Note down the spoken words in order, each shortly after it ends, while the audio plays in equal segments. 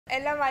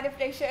എല്ലാ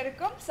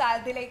മാനുഫാക്ചറർക്കും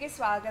സാരഥിയിലേക്ക്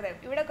സ്വാഗതം.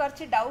 ഇവിടെ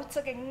കുറച്ച് ഡൗട്ട്സ്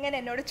ഒക്കെ എങ്ങനെ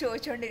എന്നോട്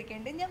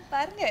ചോദിച്ചുകൊണ്ടിരിക്കുന്നുണ്ട്, ഞാൻ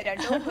പറഞ്ഞു തരാം,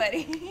 ഡോണ്ട്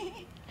വറി.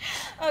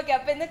 ഓക്കെ,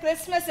 അപ്പോൾ ഇന്ന്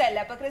ക്രിസ്മസ് അല്ല,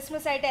 അപ്പോൾ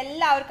ക്രിസ്മസ് ആയിട്ട്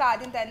എല്ലാവർക്കും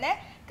ആദ്യം തന്നെ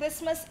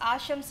ക്രിസ്മസ്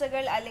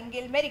ആശംസകൾ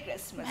അല്ലെങ്കിൽ merry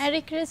Christmas.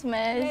 Merry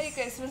Christmas. Merry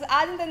Christmas.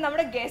 ആദ്യം തന്നെ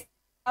നമ്മുടെ ഗസ്റ്റ്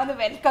ഒന്ന്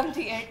വെൽക്കം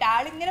ചെയ്യട്ടെ,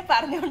 ആളിങ്ങനെ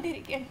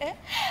പറഞ്ഞുകൊണ്ടിരിക്കട്ടെ.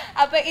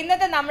 അപ്പോൾ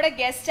ഇന്നത്തെ നമ്മുടെ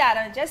ഗസ്റ്റ്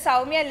ആരാന്ന് വെച്ചാൽ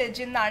സൗമ്യ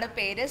ലിജിൻ എന്നാണ്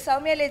പേര്.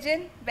 Soumya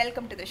Lijin,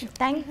 welcome to the show.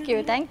 Thank you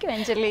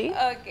Anjali.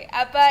 Okay,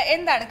 അപ്പോൾ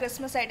എന്താണ്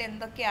ക്രിസ്മസ് ആയിട്ട്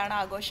എന്തൊക്കെയാണ്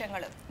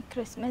ആഘോഷങ്ങൾ?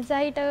 ക്രിസ്മസ്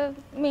ആയിട്ട്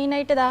മെയിൻ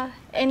ആയിട്ട് ഇതാ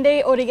എൻ്റെ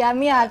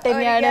ഒറിഗാമി ആർട്ട്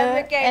തന്നെയാണ്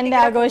എൻ്റെ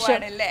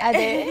ആഘോഷം.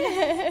 അതെ.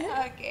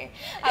 ഓക്കെ,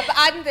 അപ്പോൾ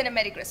ആദ്യം തന്നെ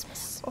merry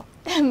Christmas.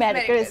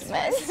 Merry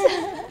Christmas.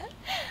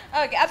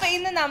 Okay, അപ്പോൾ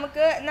ഇന്ന്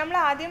നമ്മൾ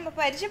ആദ്യം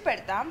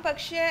പരിചയപ്പെടുത്താം,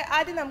 പക്ഷേ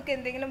ആദ്യം നമുക്ക്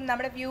എന്തെങ്കിലും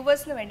നമ്മുടെ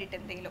വ്യൂവേഴ്സിന് വേണ്ടിയിട്ട്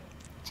എന്തെങ്കിലും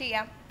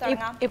ചെയ്യാം,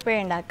 തുടങ്ങാം. ഇപ്പോഴേ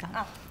ഉണ്ടാക്കാം.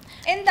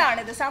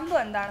 എന്താണിത്,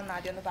 സംഭവം എന്താണെന്ന്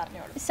ആദ്യം ഒന്ന്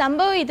പറഞ്ഞോളൂ.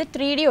 സംഭവം ഇത്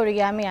 3D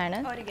ഒറിഗാമിയാണ്,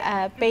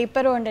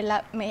 പേപ്പർ കൊണ്ടുള്ള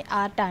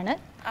ആർട്ടാണ്,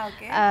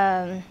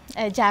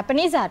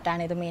 ജാപ്പനീസ്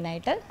ആർട്ടാണ് ഇത്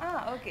മെയിനായിട്ട്.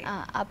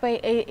 അപ്പോൾ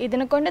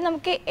ഇതിനെ കൊണ്ട്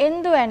നമുക്ക്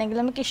എന്ത്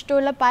വേണമെങ്കിലും, നമുക്ക്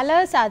ഇഷ്ടമുള്ള പല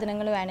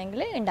സാധനങ്ങൾ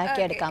വേണമെങ്കിൽ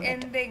ഉണ്ടാക്കിയെടുക്കാം.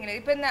 എന്തെങ്കിലും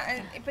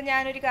ഇപ്പൊ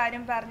ഞാനൊരു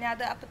കാര്യം പറഞ്ഞാൽ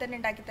അത് അപ്പൊ തന്നെ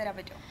ഉണ്ടാക്കി തരാൻ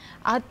പറ്റുമോ?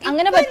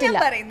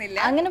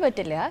 അങ്ങനെ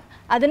പറ്റില്ല,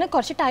 അതിന്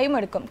കുറച്ച് ടൈം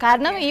എടുക്കും.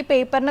 കാരണം ഈ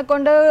പേപ്പറിനെ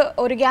കൊണ്ട്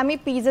ഒറിഗാമി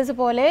പീസസ്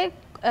പോലെ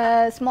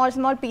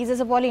സ്മോൾ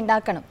പീസസ് പോലെ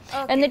ഉണ്ടാക്കണം.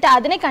 എന്നിട്ട്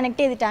അതിനെ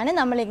കണക്ട് ചെയ്തിട്ടാണ്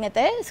നമ്മൾ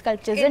ഇങ്ങനത്തെ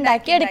സ്കൾപ്ചേഴ്സ്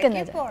ഉണ്ടാക്കി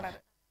എടുക്കുന്നത്.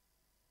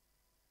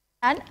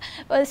 ഞാൻ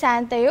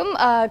സാന്തയും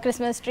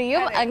ക്രിസ്മസ്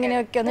ട്രീയും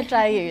അങ്ങനെയൊക്കെ ഒന്ന്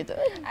ട്രൈ ചെയ്തു.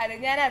 അതെ,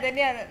 ഞാൻ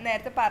അതന്നെയാണ്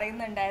നേരത്തെ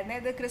പറയുന്നുണ്ടായിരുന്നത്.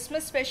 ഇത്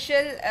ക്രിസ്മസ്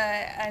സ്പെഷ്യൽ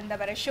എന്താ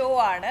പറയുക ഷോ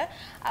ആണ്.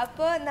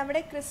 അപ്പോൾ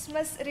നമ്മുടെ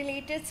ക്രിസ്മസ്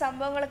റിലേറ്റഡ്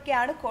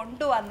സംഭവങ്ങളൊക്കെയാണ്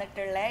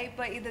കൊണ്ടുവന്നിട്ടുള്ളത്.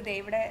 ഇപ്പോൾ ഇത്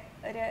ഇവിടെ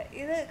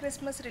ഇത്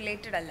ക്രിസ്മസ്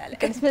റിലേറ്റഡ് അല്ല,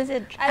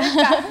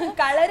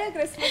 കളറ്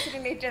ക്രിസ്മസ്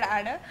റിലേറ്റഡ്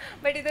ആണ്.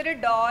 ബട്ട് ഇതൊരു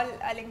ഡോൾ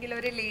അല്ലെങ്കിൽ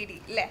ഒരു ലേഡി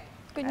അല്ലേ,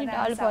 കുഞ്ഞു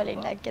ഡോൾ പോലെ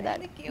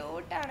ഉണ്ടാക്കിയതാണ്.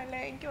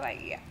 ക്യൂട്ടാണല്ലേ, എനിക്ക്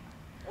വയ്യ,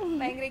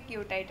 ഭയങ്കര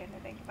ക്യൂട്ടായിട്ടുണ്ട്,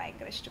 എനിക്ക്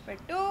ഭയങ്കര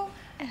ഇഷ്ടപ്പെട്ടു.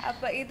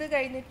 അപ്പോൾ ഇത്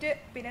കഴിഞ്ഞിട്ട്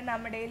പിന്നെ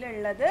നമ്മുടെ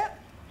ഉള്ളത്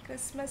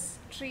ക്രിസ്മസ്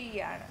ട്രീ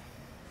ആണ്.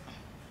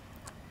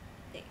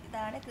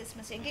 ഇതാണ്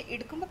ക്രിസ്മസ്. എനിക്ക്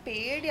എടുക്കുമ്പോ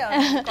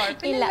പേടിയാവും,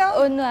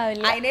 ഒന്നും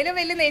ആവില്ല, അതിനേലും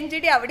വലിയ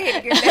നെഞ്ചിടി അവിടെ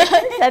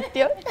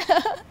സത്യം.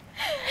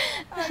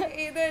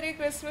 ഇതൊരു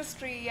ക്രിസ്മസ്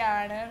ട്രീ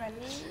ആണ്,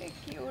 നല്ല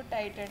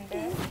ക്യൂട്ടായിട്ടുണ്ട്.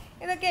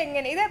 ഇതൊക്കെ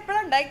എങ്ങനെ, ഇത്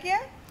എപ്പോഴും ഉണ്ടാക്കിയ?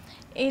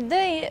 ഇത്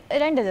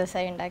 2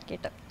 ദിവസമായി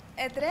ഉണ്ടാക്കിയിട്ട്.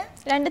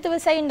 2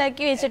 ദിവസമായി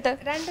ഉണ്ടാക്കി വെച്ചിട്ട്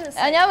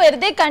ഞാൻ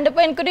വെറുതെ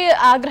കണ്ടപ്പോൾ എനിക്കൊരു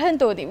ആഗ്രഹം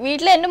തോന്നി.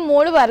 വീട്ടിൽ എൻ്റെ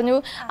മോള് പറഞ്ഞു,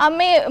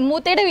 അമ്മയെ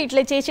മൂത്തയുടെ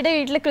വീട്ടില് ചേച്ചിയുടെ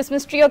വീട്ടിൽ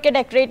ക്രിസ്മസ് ട്രീ ഒക്കെ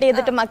ഡെക്കറേറ്റ്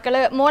ചെയ്തിട്ട്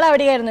മോൾ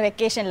അവിടെയായിരുന്നു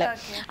വെക്കേഷനിൽ.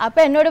 അപ്പൊ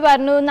എന്നോട്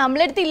പറഞ്ഞു,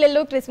 നമ്മളെടുത്ത്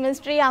ഇല്ലല്ലോ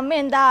ക്രിസ്മസ് ട്രീ, അമ്മ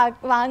എന്താ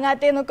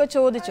വാങ്ങാത്തേന്നൊക്കെ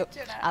ചോദിച്ചു.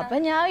 അപ്പൊ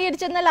ഞാൻ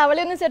വിചാരിച്ചെന്നാൽ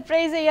അവളെ ഒന്ന്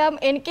സർപ്രൈസ് ചെയ്യാം,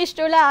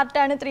 എനിക്കിഷ്ടമുള്ള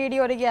ആർട്ടാണ് 3D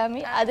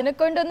ഒറിഗാമി, അതിനെ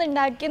കൊണ്ടൊന്ന്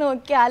ഉണ്ടാക്കി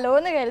നോക്കിയാലോ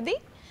എന്ന് കരുതി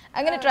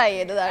അങ്ങനെ ട്രൈ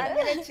ചെയ്തതാണ്.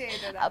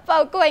 അപ്പൊ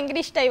അവൾക്ക് ഭയങ്കര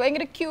ഇഷ്ടമായി,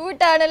 ഭയങ്കര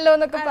ക്യൂട്ടാണല്ലോ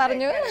എന്നൊക്കെ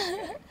പറഞ്ഞു.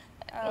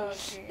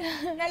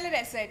 നല്ല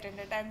രസമായിട്ടുണ്ട്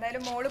കേട്ടോ.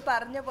 എന്തായാലും മോള്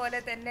പറഞ്ഞ പോലെ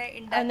തന്നെ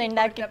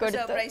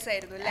സർപ്രൈസ്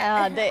ആയിരുന്നു.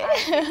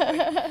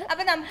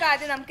 അപ്പൊ നമുക്ക്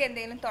ആദ്യം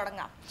എന്തെങ്കിലും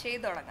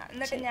ചെയ്തു തുടങ്ങാം,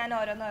 എന്നിട്ട് ഞാൻ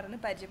ഓരോന്ന്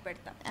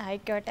പരിചയപ്പെടുത്താം.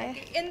 ആയിക്കോട്ടെ.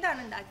 എന്താണ്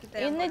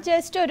ഉണ്ടാക്കി ഇന്ന്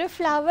ജസ്റ്റ് ഒരു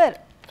ഫ്ലവർ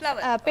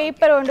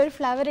പേപ്പർ കൊണ്ട് ഒരു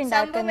ഫ്ലവർ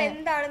ഉണ്ടാക്കുന്നത്.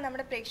 എന്താണ്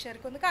നമ്മുടെ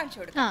പ്രേക്ഷകർക്ക് ഒന്ന് കാണിച്ചു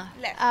കൊടുക്കാം.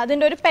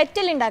 അതിന്റെ ഒരു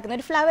പെറ്റൽ ഉണ്ടാക്കുന്നത്,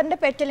 ഒരു ഫ്ലവറിന്റെ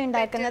പെറ്റൽ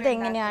ഉണ്ടാക്കുന്നത്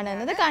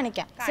എങ്ങനെയാണെന്നത്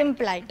കാണിക്കാം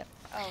സിമ്പിൾ ആയിട്ട്.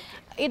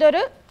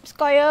 ഇതൊരു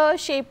സ്ക്വയർ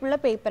ഷേപ്പുള്ള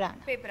പേപ്പറാണ്.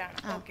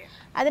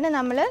 അതിനെ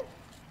നമ്മൾ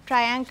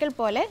ട്രയാങ്കിൾ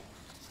പോലെ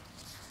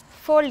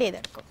ഫോൾഡ്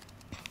ചെയ്തെടുക്കും.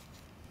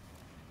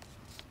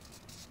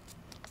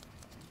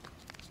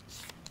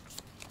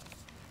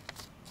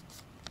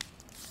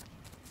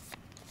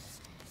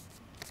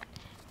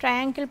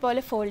 ട്രയാങ്കിൾ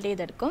പോലെ ഫോൾഡ്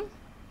ചെയ്തെടുക്കും.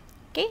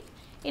 ഓക്കെ,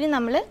 ഇനി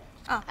നമ്മൾ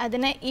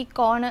അതിനെ ഈ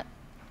കോണ്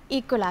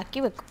ഈക്വൽ ആക്കി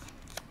വെക്കും.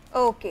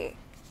 ഓക്കെ,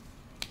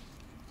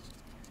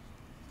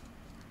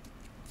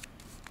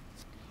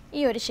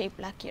 ഈ ഒരു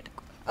ഷേപ്പിലാക്കി എടുക്കും.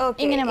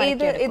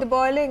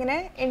 ഇതുപോലെ ഇങ്ങനെ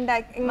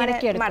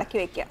മടക്കി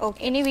വെക്കുക.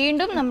 ഇനി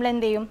വീണ്ടും നമ്മൾ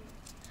എന്ത് ചെയ്യും,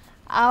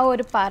 ആ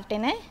ഒരു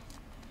പാർട്ടിനെ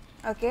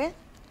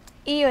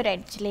ഈ ഒരു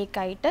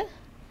എഡ്ജിലേക്കായിട്ട്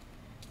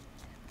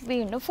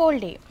വീണ്ടും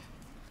ഫോൾഡ് ചെയ്യും.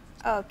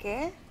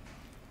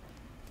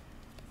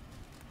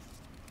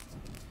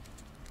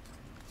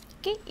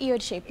 ഈ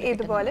ഒരു ഷേപ്പിൽ,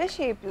 ഇതുപോലെ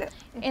ഷേപ്പിൽ.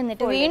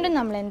 എന്നിട്ട് വീണ്ടും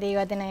നമ്മൾ എന്ത്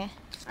ചെയ്യും, അതിനെ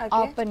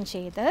ഓപ്പൺ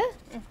ചെയ്ത്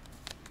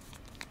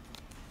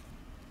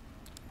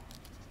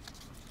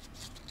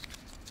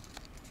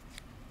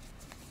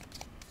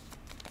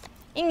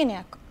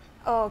ഇങ്ങനെയാക്കും.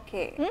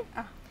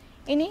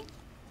 ഇനി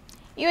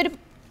ഈ ഒരു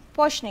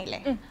പോർഷനില്ലേ,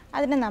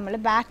 അതിനെ നമ്മൾ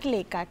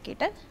ബാക്കിലേക്ക്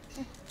ആക്കിയിട്ട്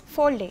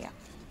ഫോൾഡ് ചെയ്യാം.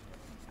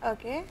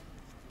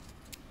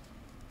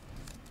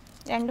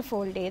 2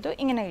 ഫോൾഡ് ചെയ്തു,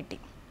 ഇങ്ങനെ കിട്ടി.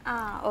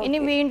 ഇനി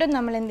വീണ്ടും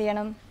നമ്മൾ എന്ത്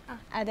ചെയ്യണം,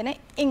 അതിനെ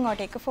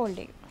ഇങ്ങോട്ടേക്ക് ഫോൾഡ്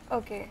ചെയ്യും.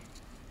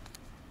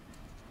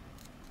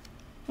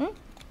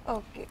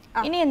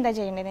 ഇനി എന്താ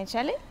ചെയ്യേണ്ടതെന്ന്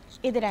വെച്ചാൽ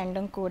ഇത്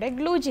രണ്ടും കൂടെ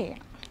ഗ്ലൂ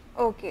ചെയ്യണം.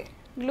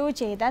 ഗ്ലൂ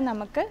ചെയ്താൽ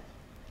നമുക്ക്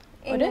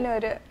ഒരു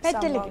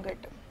പെറ്റൽ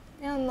കിട്ടും.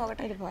 ഞാൻ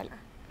നോക്കട്ടെ. ഇതുപോലെ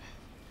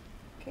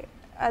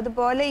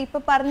അതുപോലെ ഇപ്പൊ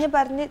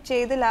പറഞ്ഞ്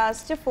ചെയ്ത്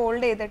ലാസ്റ്റ്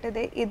ഫോൾഡ്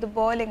ചെയ്തിട്ട്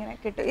ഇതുപോലെ ഇങ്ങനെ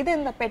കിട്ടും.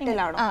 ഇതെന്താ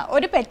പെറ്റലാണോ?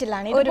 ഒരു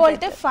പെറ്റലാണ്.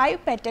 ഇതുപോലത്തെ 5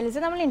 പെറ്റൽസ്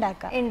നമ്മൾ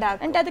ഉണ്ടാക്കാം.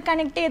 എന്നിട്ട് അത്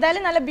കണക്ട് ചെയ്താൽ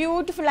നല്ല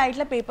ബ്യൂട്ടിഫുൾ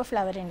ആയിട്ടുള്ള പേപ്പർ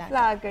ഫ്ലവർ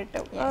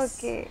കിട്ടും.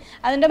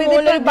 അതിന്റെ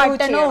മുകളിൽ ഒരു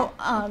ബട്ടണോ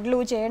ഗ്ലൂ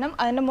ചെയ്യണം.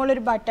 അതിന്റെ മുകളിൽ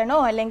ഒരു ബട്ടണോ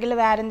അല്ലെങ്കിൽ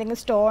വേറെ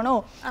എന്തെങ്കിലും സ്റ്റോണോ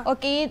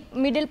ഒക്കെ ഈ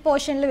മിഡിൽ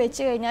പോർഷനിൽ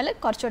വെച്ച് കഴിഞ്ഞാൽ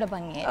കുറച്ചുകൂടെ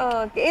ഭംഗിയായി.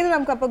 ഇത്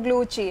നമുക്ക് അപ്പൊ ഗ്ലൂ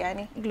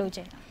ചെയ്യണം.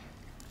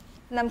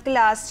 നമുക്ക്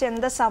ലാസ്റ്റ്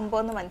എന്താ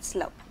സംഭവം എന്ന്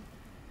മനസ്സിലാവും.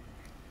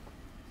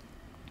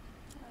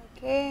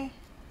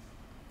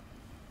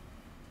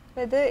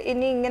 ഇത്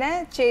ഇനി ഇങ്ങനെ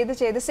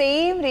ചെയ്ത്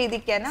സെയിം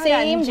രീതിക്കാണ്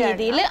സെയിം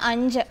രീതിയിൽ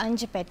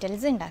 5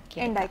 പെറ്റൽസ്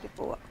ഉണ്ടാക്കി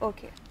പോവാ.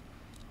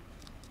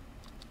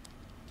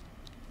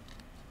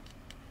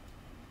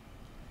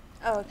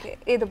 ഓക്കെ,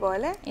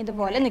 ഇതുപോലെ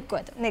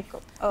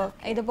നിൽക്കും.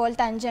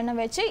 ഇതുപോലത്തെ 5 എണ്ണം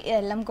വെച്ച്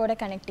എല്ലാം കൂടെ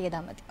കണക്ട്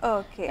ചെയ്താൽ മതി.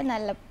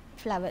 നല്ല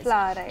ഫ്ലവേഴ്സ്.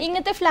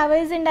 ഇങ്ങനത്തെ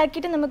ഫ്ലവേഴ്സ്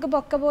ഉണ്ടാക്കിയിട്ട് നമുക്ക്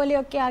ബൊക്ക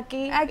പോലെയൊക്കെ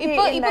ആക്കി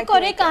ഇപ്പൊ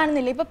കുറെ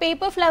കാണുന്നില്ല. ഇപ്പൊ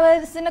പേപ്പർ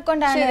ഫ്ലവേഴ്സിനെ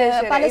കൊണ്ടാണ്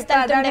പല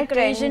സ്ഥലത്തും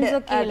ഡെക്കറേഷൻസ്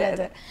ഒക്കെ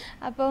ഉള്ളത്.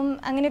 അപ്പം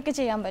അങ്ങനെയൊക്കെ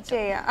ചെയ്യാൻ പറ്റും.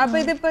 അപ്പൊ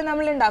ഇതിപ്പോ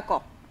നമ്മൾ ഉണ്ടാക്കോ?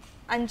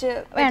 5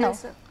 വേണോ?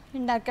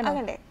 ഉണ്ടാക്കണം.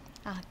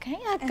 ആക്കാം.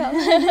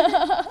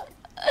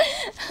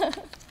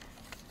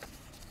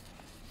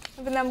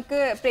 അപ്പൊ നമുക്ക്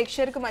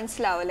പ്രേക്ഷകർക്ക്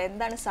മനസ്സിലാവല്ലോ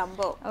എന്താണ്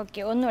സംഭവം. ഓക്കെ,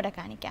 ഒന്നുകൂടെ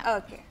കാണിക്കാം.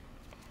 ഓക്കെ,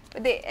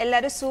 ഇത്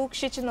എല്ലാരും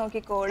സൂക്ഷിച്ച്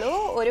നോക്കിക്കോളൂ.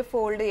 ഒരു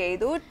ഫോൾഡ്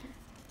ചെയ്തു,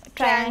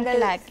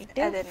 ട്രയാങ്കിൾ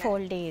ആക്കിയിട്ട്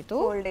ഫോൾഡ്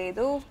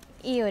ചെയ്തു.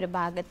 ഈ ഒരു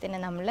ഭാഗത്തിന്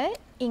നമ്മൾ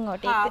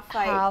ഇങ്ങോട്ടേക്ക്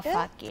ഹാഫ്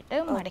ആക്കിയിട്ട്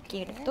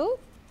മടക്കിയെടുത്തു.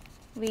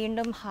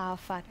 വീണ്ടും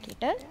ഹാഫ്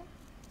ആക്കിയിട്ട്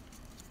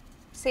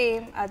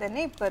സെയിം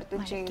അതന്നെ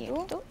ഇപ്പുറത്തും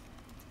ചെയ്തു.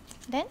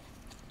 ദെൻ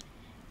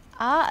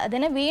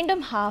അതിനെ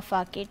വീണ്ടും ഹാഫ്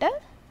ആക്കിയിട്ട്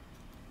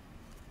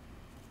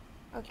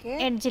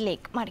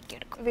എഡ്ജിലേക്ക്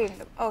മടക്കിയെടുക്കും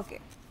വീണ്ടും. ഓക്കെ,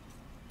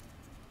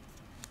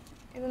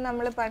 ഇത്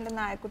നമ്മൾ പണ്ട്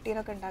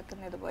നായക്കുട്ടീനൊക്കെ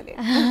ഉണ്ടാക്കുന്നത് പോലെ.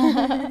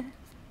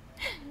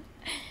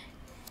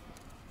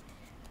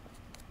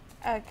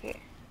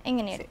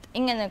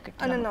 ഇങ്ങനെ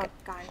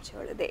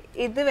കാണിച്ചോളൂ.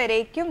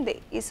 ഇതുവരേക്കും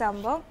ഈ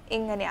സംഭവം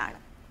ഇങ്ങനെയാണ്.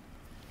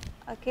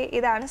 ഓക്കെ,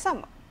 ഇതാണ്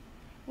സംഭവം.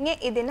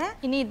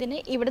 ഇനി ഇതിന്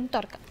ഇവിടുന്ന്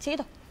തുറക്കാം.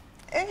 ചെയ്തോ?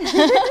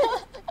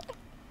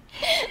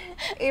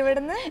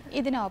 ഇവിടുന്ന്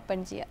ഇതിനെ ഓപ്പൺ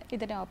ചെയ്യാം.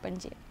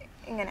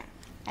 ഇങ്ങനെ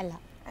അല്ല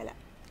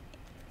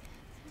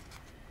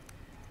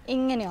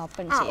ഇങ്ങനെ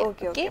ഓപ്പൺ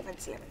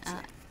ചെയ്യാം.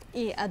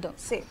 അതും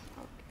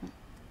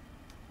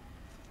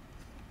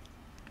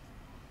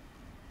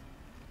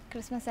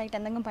ക്രിസ്മസ് ആയിട്ട്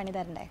എന്തെങ്കിലും പണി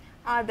തരണ്ടേ?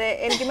 അതെ,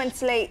 എനിക്ക്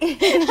മനസ്സിലായി.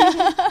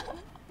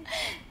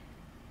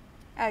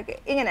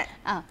 ഇങ്ങനെ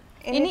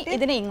ഇനി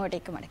ഇതിനെ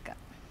ഇങ്ങോട്ടേക്ക് മടക്കാം.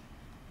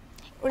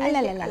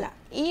 അല്ല,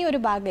 ഈ ഒരു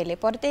ഭാഗമില്ലേ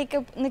പുറത്തേക്ക്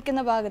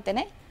നിൽക്കുന്ന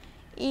ഭാഗത്തിന്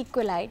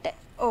ഈക്വൽ ആയിട്ട്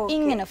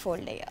ഇങ്ങനെ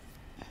ഫോൾഡ് ചെയ്യാം.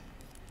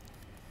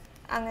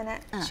 അങ്ങനെ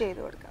ചെയ്തു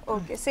കൊടുക്കാം.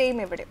 ഓക്കെ,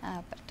 സെയിം ഇവിടെ.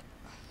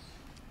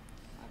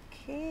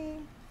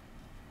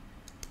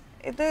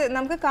 ഇത്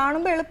നമുക്ക്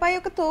കാണുമ്പോ എളുപ്പമായി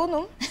ഒക്കെ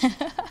തോന്നും,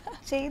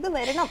 ചെയ്തു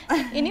വരണം.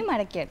 ഇനി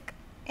മടക്കിയെടുക്കാം.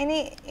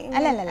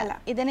 അല്ല,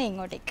 ഇതിനെ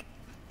ഇങ്ങോട്ടേക്ക്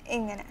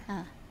ഇങ്ങനെ.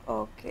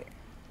 ഓക്കെ,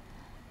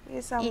 ഈ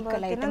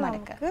സംഭവത്തിന്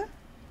നമുക്ക്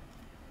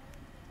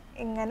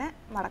ഇങ്ങനെ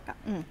മടക്കാം.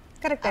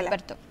 കറക്റ്റ് അല്ലേ?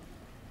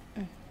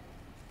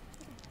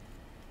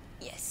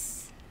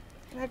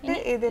 എന്നിട്ട്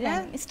ഇതിനെ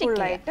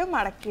ഫുള്ളായിട്ട്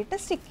മടക്കിയിട്ട്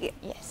സ്റ്റിക്ക്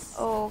ചെയ്യാം.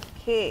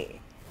 ഓക്കെ,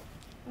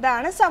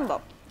 ഇതാണ്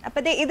സംഭവം. അപ്പൊ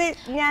ഇത്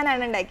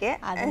ഞാനാണ് ഉണ്ടാക്കിയത്.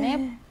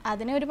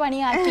 അതിനെ ഒരു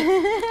പണിയാക്കി.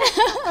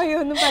 അയ്യോ,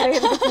 ഒന്നും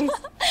പറയരുത്.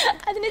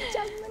 അതിനെ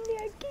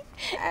ചമ്മന്തിയാക്കി.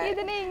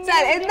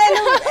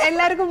 എന്തായാലും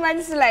എല്ലാവർക്കും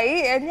മനസ്സിലായി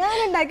ഞാൻ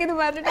ഉണ്ടാക്കിയത്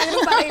പറഞ്ഞിട്ട്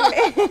അങ്ങനെ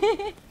പറയില്ലേ.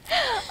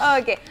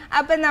 ഓക്കെ,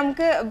 അപ്പൊ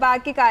നമുക്ക്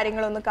ബാക്കി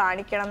കാര്യങ്ങളൊന്ന്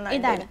കാണിക്കണം.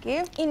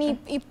 ഇനി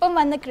ഇപ്പം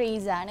വന്ന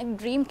ക്രേസ് ആണ്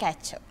ഡ്രീം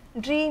ക്യാച്ചർ.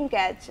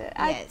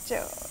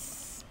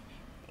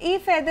 ഈ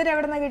ഫെദർ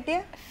എവിടെന്നാ കിട്ടിയ?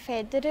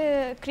 ഫെദർ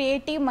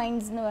ക്രിയേറ്റീവ്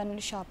മൈൻഡ്സ് എന്ന്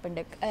പറഞ്ഞൊരു ഷോപ്പ്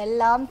ഉണ്ട്.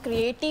 എല്ലാം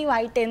ക്രിയേറ്റീവ്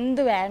ആയിട്ട്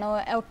എന്ത് വേണോ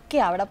ഒക്കെ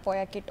അവിടെ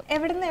പോയാൽ കിട്ടും.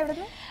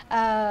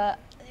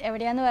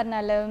 എവിടെയാന്ന്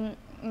പറഞ്ഞാൽ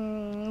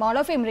മോൾ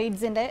ഓഫ്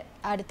എമിറേറ്റ്സിന്റെ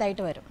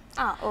അടുത്തായിട്ട് വരും.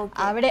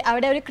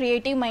 അവിടെ ഒരു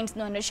ക്രിയേറ്റീവ് മൈൻഡ്സ്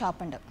എന്ന് പറഞ്ഞൊരു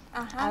ഷോപ്പ് ഉണ്ട്.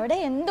 അവിടെ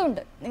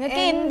എന്തുണ്ട്,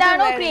 നിങ്ങൾക്ക്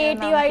എന്താണോ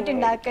ക്രിയേറ്റീവ് ആയിട്ട്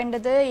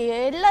ഉണ്ടാക്കേണ്ടത്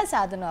എല്ലാ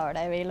സാധനവും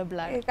അവിടെ അവൈലബിൾ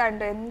ആണ്.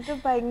 കണ്ടു, എന്ത്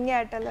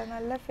ഭംഗിയായിട്ടല്ലോ,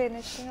 നല്ല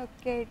ഫിനിഷിംഗ്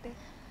ഒക്കെ ആയിട്ട്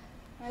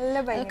നല്ല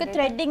ഭംഗി.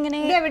 ത്രെഡ് ഇങ്ങനെ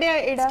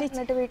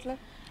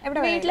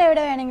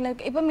വീട്ടിലെവിടെ വേണമെങ്കിലും,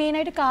 ഇപ്പൊ മെയിൻ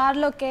ആയിട്ട്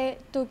കാറിലൊക്കെ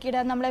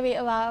തൂക്കിയിടാം, നമ്മളെ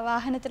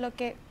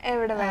വാഹനത്തിലൊക്കെ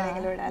എവിടെ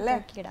വേണമെങ്കിലും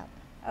തൂക്കിയിടാം.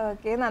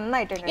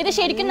 ഇത്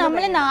ശരിക്കും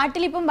നമ്മളെ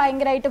നാട്ടിൽ ഇപ്പം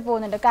ഭയങ്കരമായിട്ട്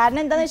പോകുന്നുണ്ട്. കാരണം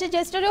എന്താന്ന് വെച്ചാൽ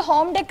ജസ്റ്റ് ഒരു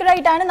ഹോം ഡെക്കർ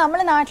ആയിട്ടാണ്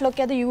നമ്മളെ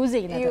നാട്ടിലൊക്കെ അത് യൂസ്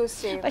ചെയ്യുന്നത്.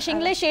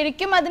 പക്ഷെ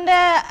ശരിക്കും അതിന്റെ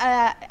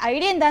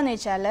ഐഡിയ എന്താന്ന്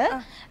വെച്ചാല്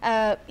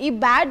ഈ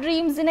ബാഡ്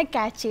ഡ്രീംസിനെ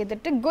ക്യാച്ച്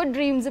ചെയ്തിട്ട് ഗുഡ്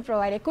ഡ്രീംസ്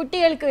പ്രൊവൈഡ് ചെയ്യും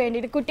കുട്ടികൾക്ക്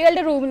വേണ്ടിയിട്ട്.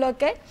 കുട്ടികളുടെ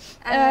റൂമിലൊക്കെ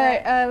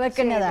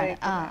വെക്കുന്നതാണ്.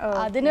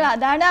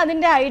 അതാണ്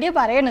അതിന്റെ ഐഡിയ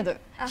പറയണത്.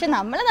 പക്ഷെ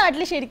നമ്മളെ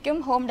നാട്ടിൽ ശരിക്കും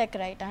ഹോം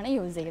ഡെക്കർ ആയിട്ടാണ്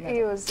യൂസ് ചെയ്യുന്നത്.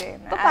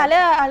 ഇപ്പൊ പല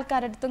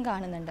ആൾക്കാരുടെ അടുത്തും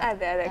കാണുന്നുണ്ട്.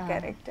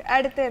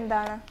 അടുത്ത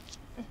എന്താണ്?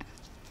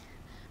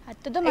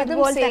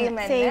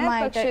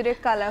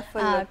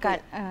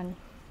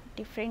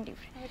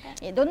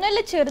 ഇതൊന്നുമല്ല,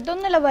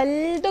 ചെറുതൊന്നുമല്ല,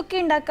 വലുതൊക്കെ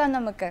ഉണ്ടാക്കാം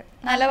നമുക്ക്.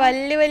 നല്ല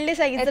വലിയ വലിയ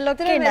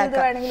സൈസിലൊക്കെ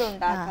ഉണ്ടാക്കാം.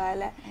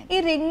 ഈ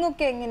റിംഗ്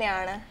ഒക്കെ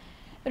എങ്ങനെയാണ്?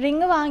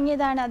 റിംഗ്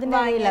വാങ്ങിയതാണ്, അതിന്റെ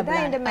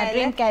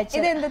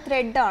ഇതെന്ത്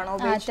ത്രെഡ് ആണോ?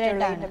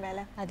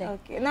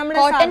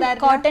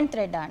 കോട്ടൺ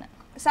ത്രെഡ് ആണ്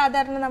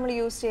സാധാരണ നമ്മൾ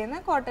യൂസ് ചെയ്യുന്ന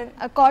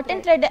കോട്ടൺ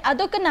ത്രെഡ്.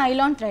 അതൊക്കെ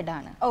നൈലോൺ ത്രെഡ്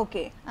ആണ്.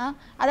 ഓക്കെ,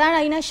 അതാണ്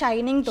അതിന്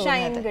ഷൈനിങ്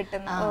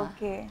കിട്ടുന്നത്.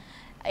 ഓക്കെ,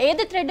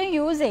 ഏത് ത്രെഡും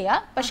യൂസ് ചെയ്യാം,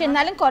 പക്ഷെ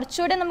എന്നാലും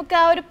കുറച്ചുകൂടെ നമുക്ക്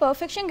ആ ഒരു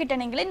പെർഫെക്ഷൻ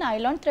കിട്ടണമെങ്കിൽ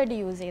നൈലോൺ ത്രെഡ്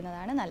യൂസ്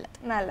ചെയ്യുന്നതാണ്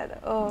നല്ലത്.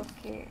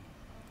 ഓക്കെ,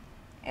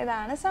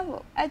 ഇതാണ്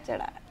സംഭവം.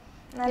 അച്ചടാ,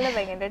 നല്ല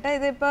ഭംഗിയുണ്ട് കേട്ടോ.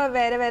 ഇതിപ്പോ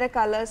വേറെ വേറെ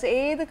കളേഴ്സ്,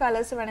 ഏത്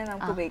കളേഴ്സ് വേണമെങ്കിൽ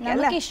നമുക്ക് ഉപയോഗിക്കാം.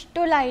 നമുക്ക്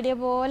ഇഷ്ടമുള്ള ഐഡിയ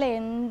പോലെ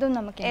എന്തും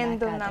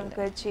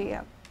നമുക്ക്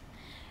ചെയ്യാം.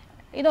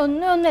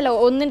 ഇതൊന്നുമല്ല,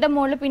 ഒന്നിന്റെ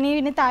മുകളിൽ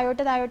പിന്നെ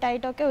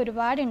താഴോട്ടായിട്ടൊക്കെ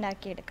ഒരുപാട്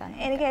ഉണ്ടാക്കിയെടുക്കാം.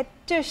 എനിക്ക്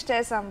ഏറ്റവും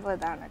ഇഷ്ടമായ സംഭവം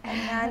ഇതാണ്.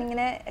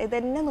 ഞാനിങ്ങനെ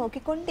ഇതന്നെ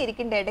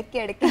നോക്കിക്കൊണ്ടിരിക്കണ്ട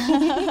ഇടയ്ക്ക്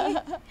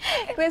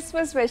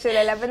ക്രിസ്മസ് സ്പെഷ്യൽ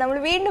അല്ല, അപ്പൊ നമ്മൾ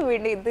വീണ്ടും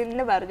ഇത്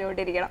തന്നെ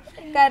പറഞ്ഞുകൊണ്ടിരിക്കണം.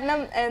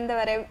 കാരണം എന്താ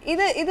പറയാ,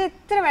 ഇത്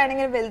എത്ര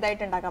വേണമെങ്കിലും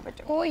വലുതായിട്ട് ഉണ്ടാക്കാൻ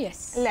പറ്റും.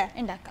 അല്ലേ?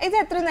 ഇത്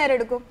എത്ര നേരം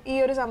എടുക്കും ഈ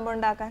ഒരു സംഭവം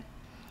ഉണ്ടാക്കാൻ?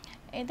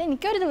 ഇത്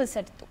എനിക്കൊരു ദിവസം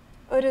എടുത്തു.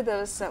 ഒരു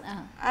ദിവസം?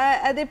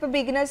 അതിപ്പോ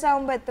ബിഗിനേഴ്സ്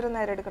ആവുമ്പോ എത്ര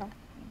നേരം എടുക്കണം?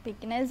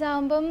 ബിഗിനേഴ്സ്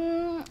ആവുമ്പം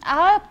ആ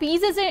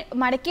പീസസ്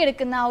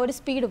മടക്കിയെടുക്കുന്ന ആ ഒരു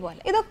സ്പീഡ്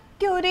പോലെ.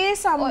 ഇതൊക്കെ ഒരേ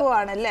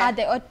സംഭവമാണല്ലേ?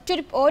 അതെ,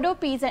 ഓരോ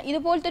പീസ്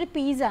ഇതുപോലത്തെ ഒരു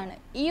പീസാണ്.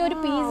 ഈ ഒരു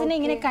പീസിനെ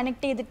ഇങ്ങനെ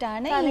കണക്ട്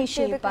ചെയ്തിട്ടാണ് ഈ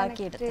ഷേപ്പ്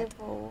ആക്കി എടുത്തത്.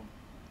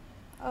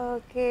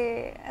 ഓക്കെ,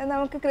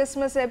 നമുക്ക്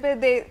ക്രിസ്മസ് ഇപ്പൊ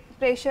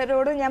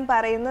പ്രേക്ഷകരോട് ഞാൻ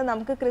പറയുന്നത്,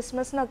 നമുക്ക്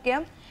ക്രിസ്മസിനൊക്കെ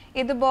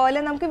ഇതുപോലെ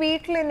നമുക്ക്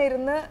വീട്ടിൽ തന്നെ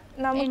ഇരുന്ന്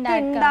നമുക്ക്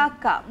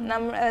ഉണ്ടാക്കാം.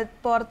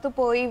 പുറത്ത്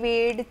പോയി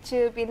മേടിച്ച്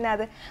പിന്നെ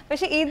അത്.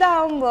 പക്ഷെ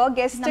ഇതാവുമ്പോ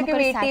ഗസ്റ്റ് ഒക്കെ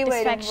വീട്ടിൽ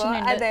വരുമ്പോ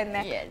അത്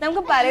തന്നെ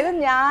നമുക്ക് പറയുന്നത്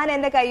ഞാൻ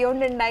എന്റെ കൈ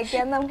കൊണ്ട്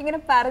ഉണ്ടാക്കിയാന്ന് നമുക്ക്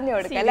ഇങ്ങനെ പറഞ്ഞു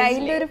കൊടുക്കാം അല്ലെ?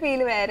 അതിന്റെ ഒരു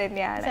ഫീല് വേറെ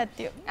തന്നെയാണ്.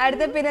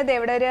 അടുത്ത പിന്നെ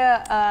ഇവിടെ ഒരു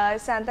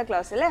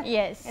സാന്താക്ലോസ് അല്ലേ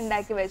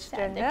ഉണ്ടാക്കി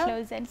വെച്ചിട്ടുണ്ട്.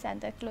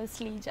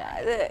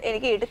 അത്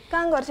എനിക്ക്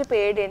എടുക്കാൻ കുറച്ച്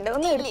പേടിയുണ്ട്.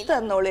 ഒന്ന് എടുത്തു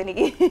തന്നോളൂ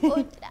എനിക്ക്.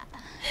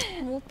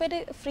 മൂപ്പര്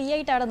ഫ്രീ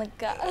ആയിട്ട് അവിടെ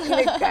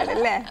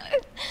നിൽക്കാണല്ലേ?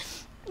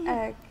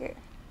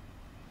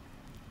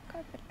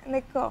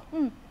 നിക്കോ?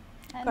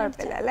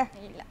 കുഴപ്പമില്ല അല്ലേ?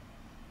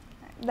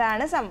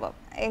 ഇതാണ് സംഭവം.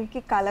 എനിക്ക്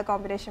കളർ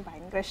കോമ്പിനേഷൻ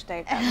ഭയങ്കര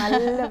ഇഷ്ടമായിട്ടാണ്.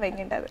 നല്ല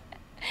ഭംഗിയുണ്ട്. അത്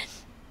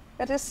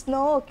കുറച്ച്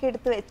സ്നോ ഒക്കെ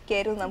എടുത്ത്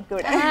വെക്കായിരുന്നു നമുക്ക്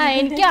ഇവിടെ.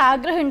 എനിക്ക്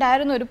ആഗ്രഹം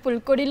ഉണ്ടായിരുന്നു ഒരു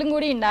പുൽക്കൊടിയിലും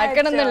കൂടി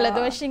ഉണ്ടാക്കണം എന്നുള്ളത്,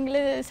 പക്ഷെ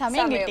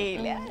സമയം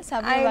കിട്ടിയില്ല.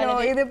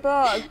 ഇതിപ്പോ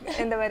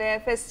എന്താ പറയാ,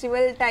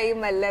 ഫെസ്റ്റിവൽ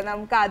ടൈം അല്ലേ,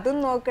 നമുക്ക് അതും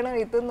നോക്കണം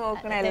ഇതും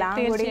നോക്കണം എല്ലാം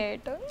കൂടി.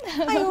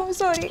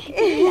 സോറി,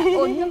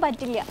 ഒന്നും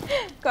പറ്റില്ല.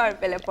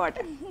 കുഴപ്പമില്ല,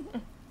 പോട്ടെ.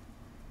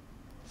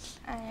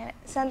 അങ്ങനെ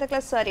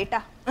സാന്താക്ലോസ് സോറി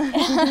ട്ടാ.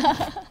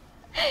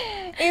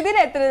 ഇതിന്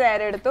എത്ര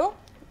നേരം എടുത്തു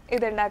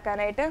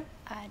ഇതുണ്ടാക്കാനായിട്ട്?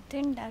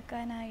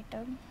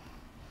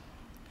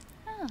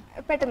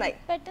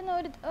 പെട്ടെന്ന്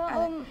ഒരു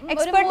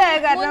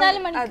 3-4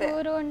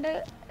 മണിക്കൂർ കൊണ്ട്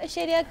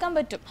ശരിയാക്കാൻ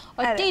പറ്റും.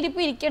 ഒറ്റ ഇരിപ്പ്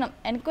ഇരിക്കണം.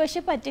 എനിക്ക്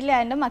പക്ഷെ പറ്റില്ല,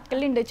 എന്റെ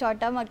മക്കളുണ്ട്,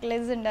 ചോട്ടാ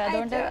മക്കളേസ് ഉണ്ട്,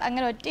 അതുകൊണ്ട്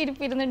അങ്ങനെ ഒറ്റ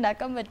ഇരിപ്പ് ഇരുന്ന്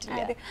ഉണ്ടാക്കാൻ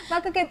പറ്റില്ല.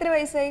 മക്കൾക്ക് എത്ര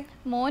വയസ്സായി?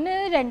 മോന്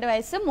 2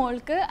 വയസ്സ്,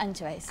 മോൾക്ക്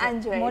 5 വയസ്സ്.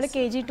 മോള്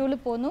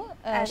KG2 പോന്നു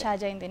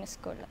ഷാജ ഇന്ത്യൻ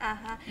സ്കൂളിൽ.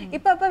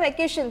 ഇപ്പൊ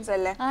വെക്കേഷൻസ്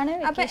അല്ലേ?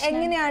 അപ്പൊ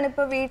എങ്ങനെയാണ്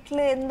ഇപ്പൊ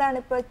വീട്ടില് എന്താണ്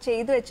ഇപ്പൊ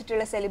ചെയ്തു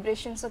വെച്ചിട്ടുള്ള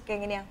സെലിബ്രേഷൻസ് ഒക്കെ?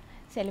 എങ്ങനെയാ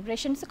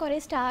സെലിബ്രേഷൻസ്? കുറെ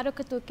സ്റ്റാർ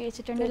ഒക്കെ തൂക്കി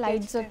വെച്ചിട്ടുണ്ട്,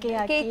 ലൈറ്റ്സ് ഒക്കെ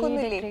ആക്കി.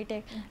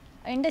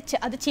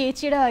 അത്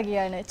ചേച്ചിയുടെ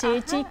വകയാണ്.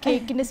 ചേച്ചി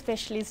കേക്കിന്റെ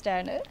സ്പെഷ്യലിസ്റ്റ്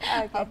ആണ്.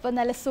 അപ്പൊ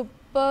നല്ല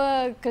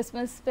സൂപ്പർ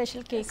ക്രിസ്മസ്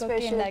സ്പെഷ്യൽ കേക്ക്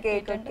ഒക്കെ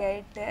ഉണ്ടാക്കിയിട്ടുണ്ട്.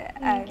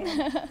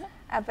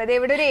 അപ്പൊ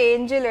ഇവിടെ ഒരു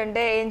ഏഞ്ചൽ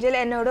ഉണ്ട്. ഏഞ്ചൽ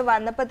എന്നോട്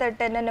വന്നപ്പോ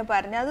തൊട്ട് എന്നെ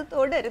പറഞ്ഞു അത്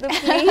തൊടരുത്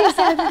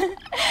പ്ലീസ്.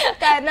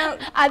 കാരണം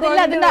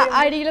അതിന്റെ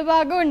അടിയിലെ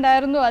ഭാഗം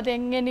ഉണ്ടായിരുന്നു,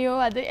 അതെങ്ങനെയോ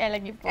അത്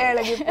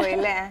ഇളകിപ്പോയി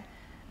അല്ലേ?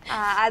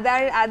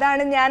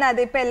 അതാണ് ഞാൻ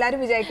അതിപ്പോ എല്ലാരും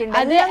വിചാരിക്കുന്നത്.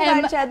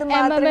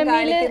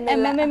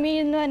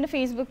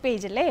 ഫേസ്ബുക്ക്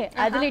പേജല്ലേ,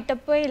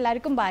 അതിലിട്ടപ്പോ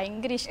എല്ലാവർക്കും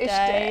ഭയങ്കര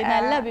ഇഷ്ടമായി,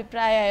 നല്ല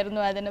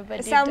അഭിപ്രായമായിരുന്നു അതിനെ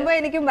പറ്റി. സംഭവം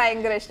എനിക്കും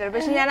ഭയങ്കര ഇഷ്ടമാണ്.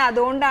 പക്ഷെ ഞാൻ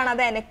അതുകൊണ്ടാണ്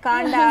അത്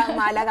എനക്കാണ്ട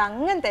മാലാക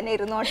അങ്ങനെ തന്നെ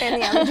ഇരുന്നോട്ടെ എന്ന്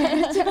ഞാൻ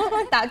വിചാരിച്ചു.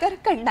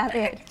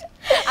 തകർക്കണ്ടാതെ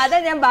അതാ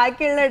ഞാൻ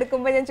ബാക്കിയുള്ള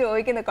എടുക്കുമ്പോ ഞാൻ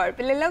ചോദിക്കുന്നത്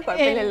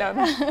കുഴപ്പമില്ലല്ലോ.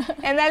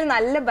 എന്നാലും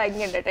നല്ല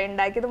ഭംഗിയുണ്ട് കേട്ടോ,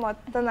 ഉണ്ടാക്കിയത്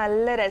മൊത്തം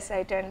നല്ല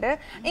രസമായിട്ടുണ്ട്.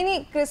 ഇനി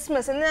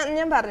ക്രിസ്മസ്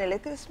ഞാൻ പറഞ്ഞില്ലേ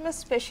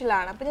ക്രിസ്മസ് സ്പെഷ്യൽ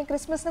ആണ്, അപ്പൊ ഞാൻ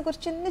ക്രിസ്മസിനെ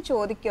കുറിച്ച് ഇന്ന്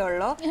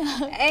ചോദിക്കുള്ളൂ.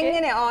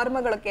 എങ്ങനെ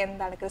ഓർമ്മകളൊക്കെ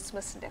എന്താണ്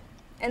ക്രിസ്മസിന്റെ?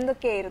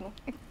 എന്തൊക്കെയായിരുന്നു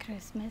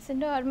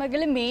ക്രിസ്മസിന്റെ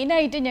ഓർമ്മകൾ? മെയിൻ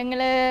ആയിട്ട്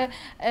ഞങ്ങള്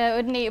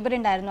ഒരു നെയ്ബർ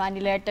ഉണ്ടായിരുന്നു,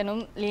 അനിലേട്ടനും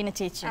ലീന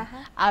ചേച്ചിയും.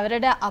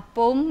 അവരുടെ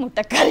അപ്പവും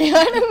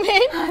മുട്ടക്കറിയാണ്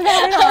മെയിൻ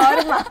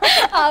ഓർമ്മ.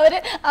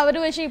 അവര്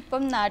പക്ഷെ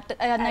ഇപ്പം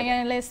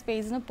ഞങ്ങളെ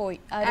സ്പേസിന് പോയി,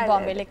 അവര്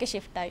ബോംബെയിലേക്ക്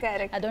ഷിഫ്റ്റ് ആയി.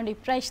 അതുകൊണ്ട്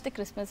ഇപ്രാവശ്യത്തെ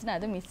ക്രിസ്മസിന്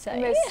അത്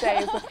മിസ്സായി.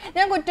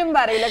 ഞാൻ കുറ്റം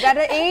പറയില്ല,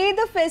 കാരണം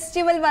ഏത്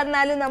ഫെസ്റ്റിവൽ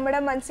വന്നാലും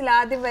നമ്മുടെ മനസ്സിൽ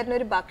ആദ്യം വരുന്ന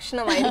ഒരു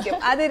ഭക്ഷണമായിരിക്കും.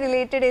 അത്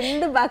റിലേറ്റഡ്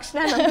എന്ത്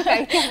ഭക്ഷണം നമുക്ക്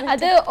കഴിക്കാം.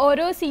 അത്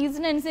ഓരോ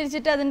സീസൺ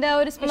അനുസരിച്ചിട്ട് അതിന്റെ ആ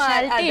ഒരു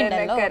സ്പെഷ്യാലിറ്റി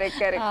ഉണ്ടല്ലോ.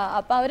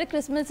 അപ്പൊ അവര്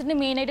ക്രിസ്മസിന്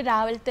മെയിൻ ആയിട്ട്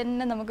രാവിലെ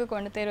തന്നെ നമുക്ക്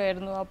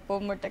കൊണ്ടുതരുമായിരുന്നു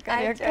അപ്പവും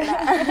മുട്ടക്കറിയൊക്കെ.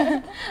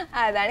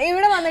 അതാണ്.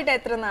 ഇവിടെ വന്നിട്ട്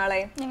എത്ര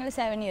നാളായി? ഞങ്ങൾ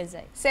 7 years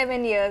ആയി.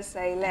 7 years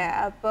ആയില്ലേ?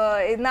 അപ്പൊ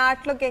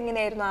നാട്ടിലൊക്കെ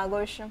എങ്ങനെയായിരുന്നു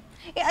ആഘോഷം?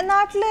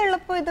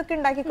 നാട്ടിലുള്ളപ്പോ ഇതൊക്കെ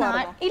ഉണ്ടാക്കി?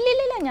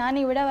 ഇല്ലില്ല, ഞാൻ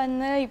ഇവിടെ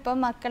വന്ന് ഇപ്പൊ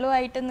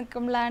മക്കളുമായിട്ട്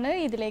നിൽക്കുമ്പോഴാണ്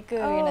ഇതിലേക്ക്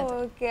വീണത്.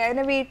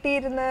 അതിനെ വീട്ടിൽ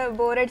ഇരുന്ന്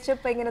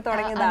ബോറടിച്ചപ്പോ ഇങ്ങനെ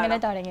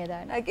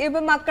തുടങ്ങിയതാണ്. ഇപ്പൊ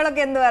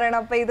മക്കളൊക്കെ എന്ത് പറയണം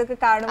അപ്പൊ ഇതൊക്കെ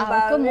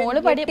കാണുമ്പോ? മോള്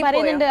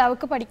പറയുന്നുണ്ട്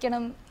അവൾക്ക്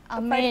പഠിക്കണം,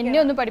 അമ്മ എന്നെ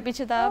ഒന്ന്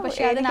പഠിപ്പിച്ചതാ,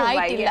 പക്ഷെ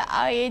അതിനായിട്ടില്ല,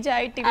 ആ ഏജ്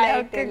ആയിട്ടില്ല,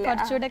 അവർക്ക്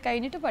കുറച്ചുകൂടെ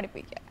കഴിഞ്ഞിട്ട്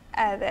പഠിപ്പിക്കാം.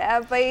 അതെ.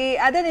 അപ്പൊ ഈ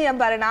അതന്നെ ഞാൻ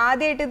പറയണ,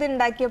 ആദ്യമായിട്ട് ഇത്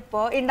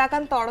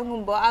ഉണ്ടാക്കാൻ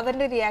തുടങ്ങുമ്പോ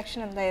അവരുടെ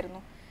റിയാക്ഷൻ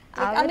എന്തായിരുന്നു?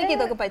 അമ്മയ്ക്ക്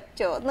ഇതൊക്കെ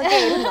പറ്റോ?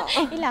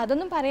 ഇല്ല,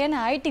 അതൊന്നും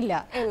പറയാനായിട്ടില്ല.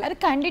 അത്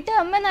കണ്ടിട്ട്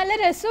അമ്മ നല്ല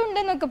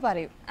രസമുണ്ടെന്നൊക്കെ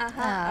പറയും.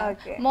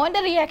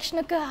 മോന്റെ റിയാക്ഷൻ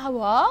ഒക്കെ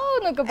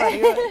വാന്നൊക്കെ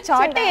പറയും.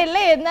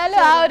 ചോട്ടയല്ലേ, എന്നാലും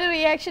ആ ഒരു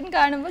റിയാക്ഷൻ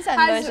കാണുമ്പോൾ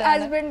സന്തോഷം.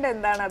 ഹസ്ബൻഡ്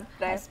എന്താണ്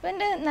അഭിപ്രായം?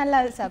 ഹസ്ബൻഡ്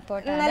നല്ല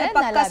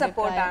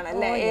സപ്പോർട്ടാണ്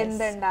അല്ലേ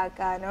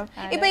എന്തുണ്ടാക്കാനും?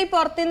 ഇപ്പൊ ഈ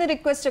പുറത്തുനിന്ന്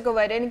റിക്വസ്റ്റ് ഒക്കെ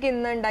വരും, എനിക്ക്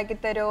ഇന്ന് ഉണ്ടാക്കി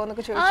തരോ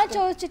എന്നൊക്കെ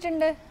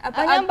ചോദിച്ചിട്ടുണ്ട്.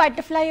 ഞാൻ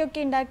ബട്ടർഫ്ലൈ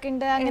ഒക്കെ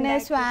ഉണ്ടാക്കുന്നുണ്ട്, അങ്ങനെ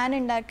സ്വാൻ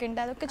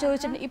ഉണ്ടാക്കുന്നുണ്ട്, അതൊക്കെ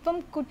ചോദിച്ചിട്ടുണ്ട്. ഇപ്പം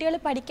കുട്ടികൾ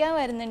പഠിക്കാൻ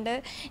വരുന്നുണ്ട്.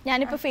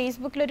 ഞാനിപ്പോ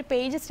ഫേസ്ബുക്കിൽ ഒരു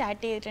പേജ്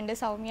സ്റ്റാർട്ട് ചെയ്തിട്ടുണ്ട്,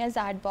 സൗമ്യാസ്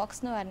ആർട്ട് ബോക്സ്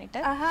എന്ന് പറഞ്ഞിട്ട്.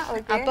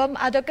 അപ്പം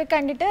അതൊക്കെ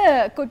കണ്ടിട്ട്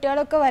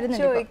കുട്ടികളൊക്കെ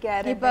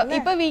വരുന്നുണ്ട്.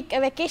 ഇപ്പൊ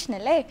വെക്കേഷൻ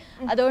അല്ലേ,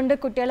 അതുകൊണ്ട്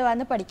കുട്ടികൾ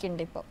വന്ന്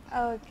പഠിക്കുന്നുണ്ട് ഇപ്പൊ.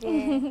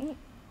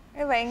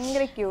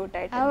 ഭയങ്കര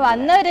ക്യൂട്ടായിട്ട്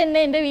വന്നവരെന്നെ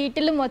എന്റെ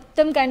വീട്ടിൽ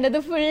മൊത്തം കണ്ടത്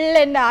ഫുൾ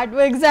എന്റെ ആർട്ട്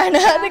വർക്ക്സ്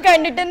ആണ്. അത്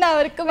കണ്ടിട്ട്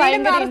അവർക്ക്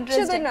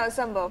ഭയങ്കര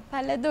സംഭവം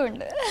പലതും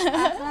ഉണ്ട്.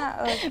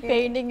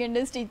 പെയിന്റിംഗ് ഉണ്ട്,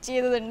 സ്റ്റിച്ച്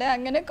ചെയ്തതുണ്ട്,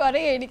 അങ്ങനെ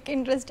കുറെ എനിക്ക്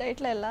ഇൻട്രസ്റ്റ്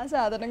ആയിട്ടുള്ള എല്ലാ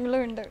സാധനങ്ങളും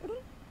ഉണ്ട്.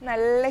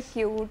 നല്ല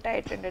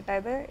ക്യൂട്ടായിട്ടുണ്ട് കേട്ടോ.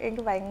 അത്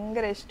എനിക്ക്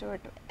ഭയങ്കര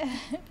ഇഷ്ടപ്പെട്ടു.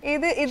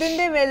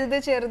 ഇതിന്റെ വലുത്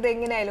ചെറുത്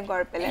എങ്ങനെയായാലും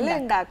കുഴപ്പമില്ല അല്ലേ,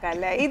 ഉണ്ടാക്കാം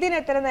അല്ലേ? ഇതിന്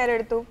എത്ര നേരം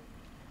എടുത്തു?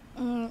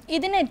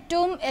 ഇതിന്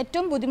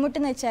ഏറ്റവും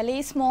ബുദ്ധിമുട്ടെന്ന് വെച്ചാൽ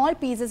ഈ സ്മോൾ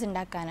പീസസ്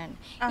ഉണ്ടാക്കാനാണ്.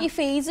 ഈ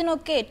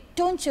ഫേസിനൊക്കെ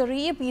ഏറ്റവും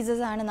ചെറിയ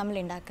പീസസ് ആണ് നമ്മൾ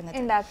ഉണ്ടാക്കുന്നത്.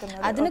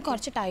 അതിന്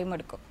കുറച്ച് ടൈം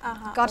എടുക്കും,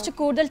 കുറച്ച്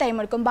കൂടുതൽ ടൈം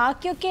എടുക്കും.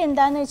 ബാക്കിയൊക്കെ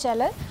എന്താന്ന്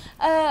വെച്ചാൽ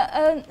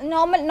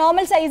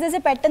നോർമൽ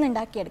സൈസസ് പെട്ടെന്ന്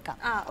ഉണ്ടാക്കിയെടുക്കാം.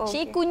 പക്ഷെ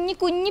ഈ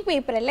കുഞ്ഞു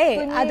പേപ്പർ അല്ലേ,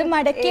 അത്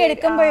മടക്കി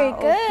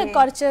എടുക്കുമ്പോഴേക്ക്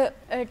കുറച്ച്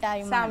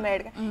ടൈം.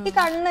 ഈ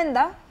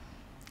കണ്ണെന്താ?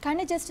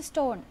 കണ്ണ് ജസ്റ്റ്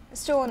സ്റ്റോൺ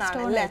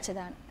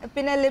വെച്ചതാണ്.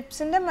 പിന്നെ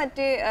ലിപ്സിന്റെ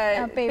മറ്റേ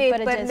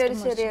പേപ്പറിന്റെ ഒരു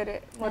ചെറിയൊരു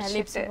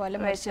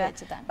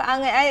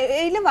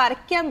ഇതില്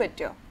വരയ്ക്കാൻ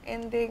പറ്റുമോ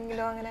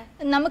എന്തെങ്കിലും? അങ്ങനെ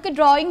നമുക്ക്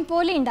ഡ്രോയിങ്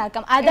പോലെ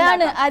ഉണ്ടാക്കാം.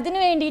 അതിന്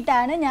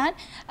വേണ്ടിയിട്ടാണ് ഞാൻ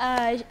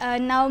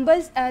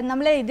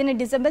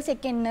ഡിസംബർ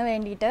 2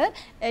 വേണ്ടിയിട്ട്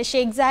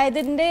ഷെയ്ഖ്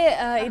സായദിന്റെ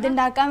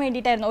ഇതുണ്ടാക്കാൻ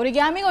വേണ്ടിയിട്ടായിരുന്നു,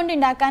 ഒറിഗാമി കൊണ്ട്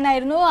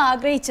ഉണ്ടാക്കാനായിരുന്നു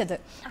ആഗ്രഹിച്ചത്.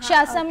 പക്ഷെ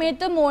ആ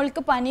സമയത്ത്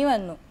മോൾക്ക് പനി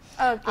വന്നു.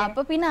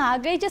 അപ്പൊ പിന്നെ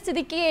ആഗ്രഹിച്ച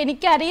സ്ഥിതിക്ക്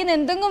എനിക്കറിയുന്ന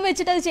എന്തെങ്കിലും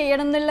വെച്ചിട്ട് അത്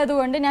ചെയ്യണം എന്നുള്ളത്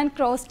കൊണ്ട് ഞാൻ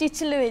ക്രോസ്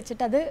സ്റ്റിച്ചിൽ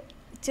വെച്ചിട്ട് അത്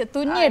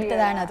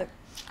തുന്നിയെടുത്തതാണ്. അത്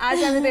ആ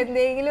സമയത്ത്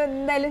എന്തെങ്കിലും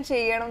എന്തായാലും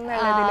ചെയ്യണം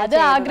അത്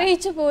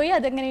ആഗ്രഹിച്ചു പോയി,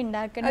 അതെങ്ങനെ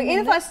ഉണ്ടാക്കണം.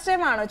 ഇത് ഫസ്റ്റ്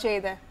ടൈം ആണോ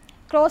ചെയ്തത്?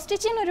 ക്രോസ്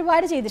സ്റ്റിച്ചിങ്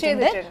ഒരുപാട്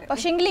ചെയ്തിട്ടുണ്ട്,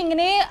 പക്ഷെങ്കിൽ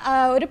ഇങ്ങനെ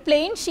ഒരു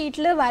പ്ലെയിൻ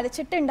ഷീറ്റിൽ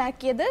വരച്ചിട്ട്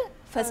ഉണ്ടാക്കിയത്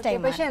ഫസ്റ്റ് ടൈം.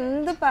 പക്ഷെ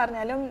എന്ത്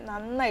പറഞ്ഞാലും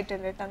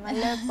നന്നായിട്ടുണ്ട് കേട്ടോ,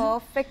 നല്ല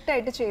പെർഫെക്റ്റ്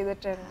ആയിട്ട്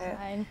ചെയ്തിട്ടുണ്ട്.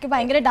 എനിക്ക്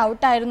ഭയങ്കര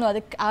ഡൗട്ട് ആയിരുന്നു അത്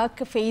ആ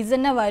ഫേസ്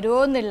തന്നെ വരുമോ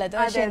എന്നുള്ളത്.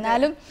 പക്ഷെ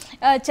എന്നാലും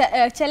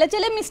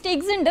ചില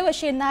മിസ്റ്റേക്സ് ഉണ്ട്,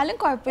 പക്ഷെ എന്നാലും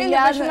കുഴപ്പമില്ല,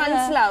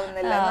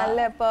 മനസ്സിലാവുന്നില്ല.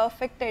 നല്ല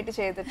പെർഫെക്റ്റ് ആയിട്ട്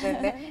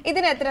ചെയ്തിട്ടുണ്ട്.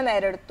 ഇതിന് എത്ര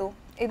നേരം എടുത്തു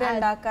ഇത്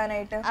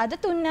ഉണ്ടാക്കാനായിട്ട്? അത്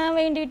തുന്നാൻ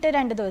വേണ്ടിയിട്ട്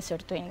 2 ദിവസം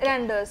എടുത്തു.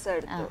 2 ദിവസം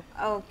എടുത്തു.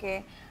 ഓക്കെ.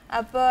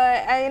 അപ്പൊ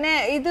അതിനെ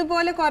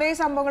ഇതുപോലെ കുറെ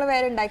സംഭവങ്ങൾ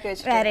വേറെ ഉണ്ടാക്കി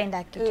വെച്ചില്ലേ?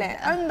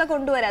 അതെന്താ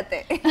കൊണ്ടുവരാത്തെ?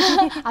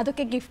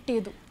 അതൊക്കെ ഗിഫ്റ്റ്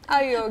ചെയ്തു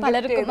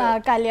പലർക്കും,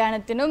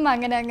 കല്യാണത്തിനും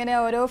അങ്ങനെ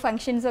ഓരോ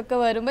ഫംഗ്ഷൻസ് ഒക്കെ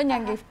വരുമ്പോ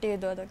ഞാൻ ഗിഫ്റ്റ്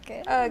ചെയ്തു.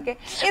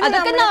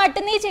 അതൊക്കെ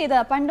നാട്ടിൽ നിന്ന് ചെയ്ത,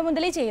 പണ്ട്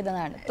മുതലേ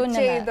ചെയ്തതാണ്,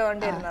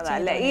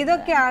 ചെയ്തോണ്ടിരുന്നതല്ലേ?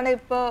 ഇതൊക്കെയാണ്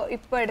ഇപ്പൊ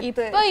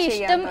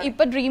ഇഷ്ടം.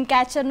 ഇപ്പൊ ഡ്രീം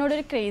ക്യാച്ചറിനോട്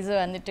ഒരു ക്രേസ്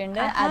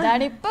വന്നിട്ടുണ്ട്,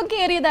 അതാണ് ഇപ്പൊ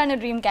കേറിയതാണ്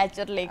ഡ്രീം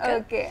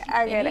ക്യാച്ചറിലേക്ക്.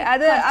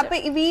 അത് അപ്പൊ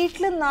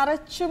വീട്ടില്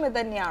നിറച്ചും ഇത്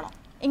തന്നെയാണോ?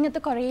 ഇങ്ങനത്തെ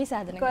കുറേ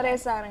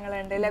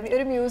സാധനങ്ങളുണ്ട്,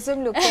 ഒരു മ്യൂസിയം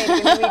ലുക്ക്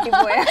വീട്ടിൽ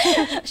പോയാൽ.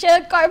 പക്ഷെ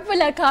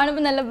കുഴപ്പമില്ല,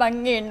 കാണുമ്പോൾ നല്ല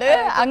ഭംഗിയുണ്ട്.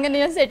 അങ്ങനെ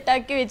ഞാൻ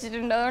സെറ്റാക്കി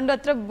വെച്ചിട്ടുണ്ട്, അതുകൊണ്ട്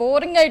അത്ര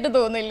ബോറിംഗ് ആയിട്ട്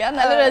തോന്നില്ല,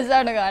 നല്ല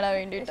രസമാണ് കാണാൻ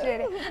വേണ്ടിയിട്ട്.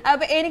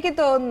 അപ്പൊ എനിക്ക്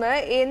തോന്നുന്നു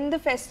എന്ത്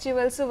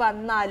ഫെസ്റ്റിവൽസ്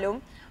വന്നാലും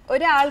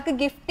ഒരാൾക്ക്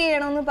ഗിഫ്റ്റ്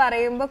ചെയ്യണമെന്ന്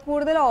പറയുമ്പോ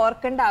കൂടുതൽ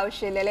ഓർക്കേണ്ട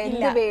ആവശ്യമില്ല,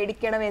 എന്ത്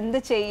മേടിക്കണം, എന്ത്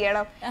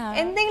ചെയ്യണം.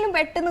 എന്തെങ്കിലും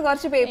പെട്ടെന്ന്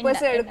കുറച്ച്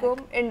പേപ്പേഴ്സ് എടുക്കും,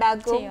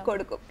 ഉണ്ടാക്കും,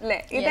 കൊടുക്കും അല്ലെ?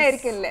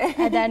 ഇതായിരിക്കില്ലേ?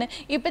 അതാണ്.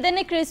 ഇപ്പൊ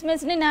തന്നെ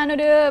ക്രിസ്മസിന്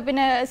ഞാനൊരു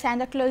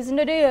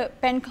സാന്താക്ലോസിന്റെ ഒരു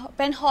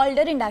പെൻ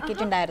ഹോൾഡർ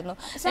ഉണ്ടാക്കിയിട്ടുണ്ടായിരുന്നു.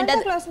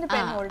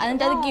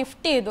 എന്നിട്ട് അത്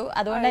ഗിഫ്റ്റ് ചെയ്തു.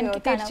 അതുകൊണ്ട്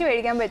എനിക്ക് തിരിച്ചു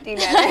മേടിക്കാൻ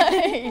പറ്റിയില്ല.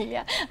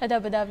 ഇല്ല, അത്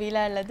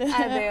അബുദാബിയിലുള്ളത്.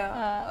 അതെയോ?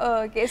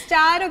 ഓക്കെ.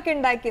 സ്റ്റാർ ഒക്കെ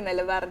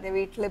ഉണ്ടാക്കിന്നല്ലേ പറഞ്ഞു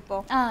വീട്ടിലിപ്പോ?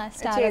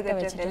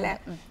 ചെയ്തിട്ടുണ്ടല്ലേ?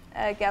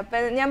 ഓക്കെ. അപ്പൊ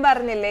ഞാൻ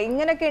പറഞ്ഞില്ലേ,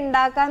 ഇങ്ങനൊക്കെ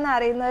ഉണ്ടാക്കാന്ന്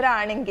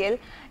അറിയുന്നവരാണെങ്കിൽ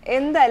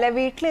എന്തല്ല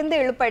വീട്ടിൽ എന്ത്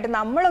എളുപ്പമായിട്ട്.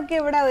 നമ്മളൊക്കെ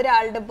ഇവിടെ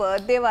ഒരാളുടെ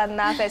ബർത്ത്ഡേ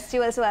വന്നാ,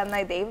 ഫെസ്റ്റിവൽസ് വന്നാ,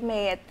 ദൈവമേ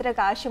എത്ര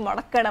കാശ്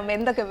മുടക്കണം,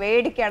 എന്തൊക്കെ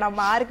മേടിക്കണം,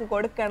 ആർക്ക്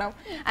കൊടുക്കണം.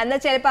 എന്നാൽ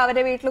ചിലപ്പോ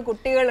അവരുടെ വീട്ടിൽ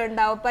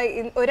കുട്ടികളുണ്ടാവും, അപ്പൊ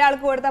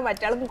ഒരാൾക്ക് കൊടുത്താൽ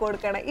മറ്റാൾക്കും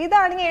കൊടുക്കണം.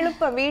 ഇതാണെങ്കിൽ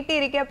എളുപ്പം, വീട്ടിൽ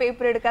ഇരിക്കുക,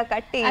 പേപ്പർ എടുക്കുക,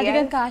 കട്ട്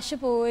ചെയ്യുക, കാശ്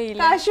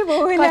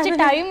പോവില്ല.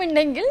 ടൈം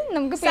ഉണ്ടെങ്കിൽ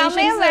നമുക്ക്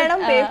സമയം വേണം,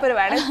 പേപ്പർ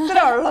വേണം, ഇത്ര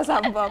ഉള്ള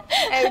സംഭവം.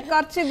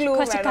 കുറച്ച് ഗ്ലൂ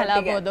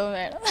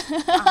വേണം,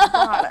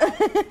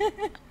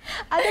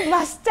 അത്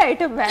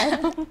മസ്റ്റായിട്ടും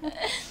വേണം.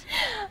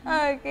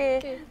 ഓക്കെ.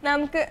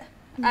 നമുക്ക്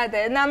അതെ,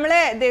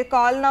 നമ്മളെ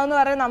കോൾ നൗ എന്ന്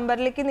പറയുന്ന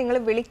നമ്പറിലേക്ക് നിങ്ങൾ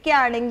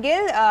വിളിക്കുകയാണെങ്കിൽ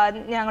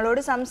ഞങ്ങളോട്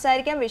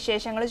സംസാരിക്കാം,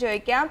 വിശേഷങ്ങൾ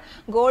ചോദിക്കാം.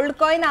 ഗോൾഡ്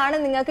കോയിൻ ആണ്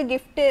നിങ്ങൾക്ക്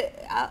ഗിഫ്റ്റ്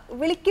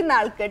വിളിക്കുന്ന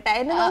ആൾക്ക് കേട്ടോ,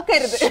 എന്നെ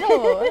നോക്കരുത്,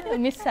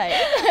 മിസ്സായി.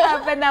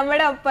 അപ്പൊ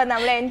നമ്മുടെ ഒപ്പം,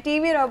 നമ്മളെ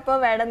NTVയുടെ ഒപ്പം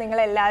വേണം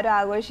നിങ്ങൾ എല്ലാവരും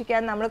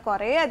ആഘോഷിക്കാൻ. നമ്മൾ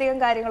കുറേ അധികം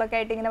കാര്യങ്ങളൊക്കെ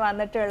ആയിട്ട് ഇങ്ങനെ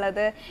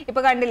വന്നിട്ടുള്ളത്.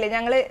 ഇപ്പൊ കണ്ടില്ലേ,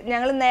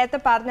 ഞങ്ങൾ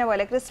നേരത്തെ പറഞ്ഞ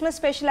പോലെ ക്രിസ്മസ്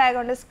സ്പെഷ്യൽ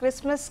ആയതുകൊണ്ട്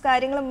ക്രിസ്മസ്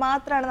കാര്യങ്ങൾ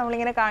മാത്രമാണ്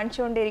നമ്മളിങ്ങനെ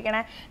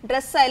കാണിച്ചുകൊണ്ടിരിക്കണേ.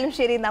 ഡ്രസ്സായാലും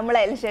ശരി,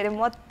 നമ്മളായാലും ശരി,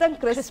 മൊത്തം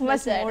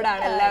ക്രിസ്മസ്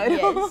മൂഡാണ് എല്ലാവരും.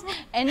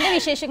 എന്റെ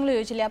വിശേഷങ്ങൾ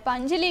ചോദിച്ചില്ലേ, അപ്പൊ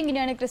അഞ്ജലി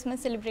എങ്ങനെയാണ്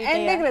ക്രിസ്മസ് സെലിബ്രേറ്റ്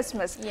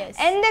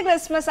എന്റെ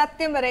ക്രിസ്മസ്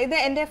സത്യം പറയാം, ഇത്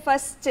എന്റെ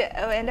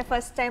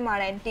ഫസ്റ്റ് ടൈം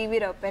ആണ്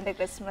NTV-യിലൊപ്പം എന്റെ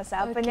ക്രിസ്മസ്.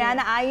 അപ്പൊ ഞാൻ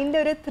അതിന്റെ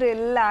ഒരു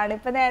ത്രില്ലാണ്.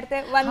 ഇപ്പൊ നേരത്തെ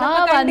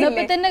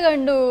വന്നപ്പോ തന്നെ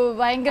കണ്ടു,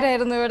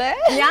 ഭയങ്കരമായിരുന്നു ഇവിടെ.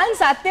 ഞാൻ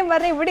സത്യം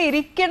പറഞ്ഞ ഇവിടെ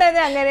ഇരിക്കണത്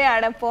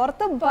അങ്ങനെയാണ്,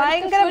 പുറത്ത്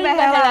ഭയങ്കര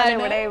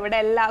ബഹളമാണ്. ഇവിടെ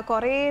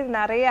കൊറേ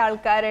നിറയെ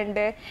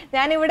ആൾക്കാരുണ്ട്.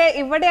 ഞാൻ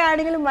ഇവിടെ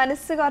ആണെങ്കിലും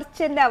മനസ്സ്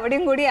കുറച്ച് എന്റെ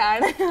അവിടെയും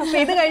കൂടിയാണ്. അപ്പൊ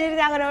ഇത്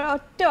കഴിഞ്ഞിട്ട് അങ്ങനെ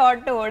ഒറ്റ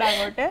ഓട്ടം ഓടാം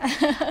അങ്ങോട്ട്.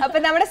 അപ്പൊ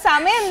നമ്മുടെ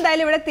സമയം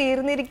എന്തായാലും ഇവിടെ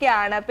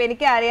തീർന്നിരിക്കുകയാണ്. അപ്പൊ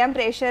എനിക്ക് അറിയാം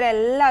പ്രേക്ഷകർ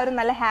എല്ലാവരും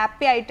നല്ല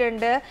ഹാപ്പി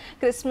ആയിട്ടുണ്ട്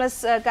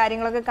ക്രിസ്മസ്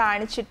കാര്യങ്ങളൊക്കെ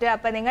കാണിച്ചിട്ട്.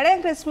 അപ്പൊ നിങ്ങളുടെ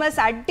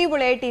ക്രിസ്മസ്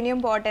അടിപൊളിയായിട്ട് ഇനിയും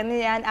പോട്ടെ എന്ന്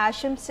ഞാൻ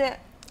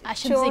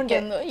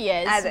ആശംസിക്കുന്നു.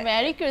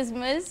 Merry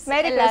Christmas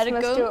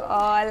to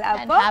all.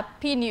 And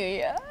Happy New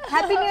Year.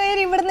 Happy New Year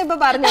ഇവിടുന്ന് ഇപ്പൊ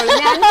പറഞ്ഞോളൂ,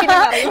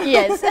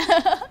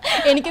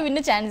 എനിക്ക്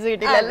പിന്നെ ചാൻസ്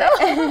കിട്ടില്ലല്ലോ.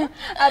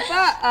 അപ്പൊ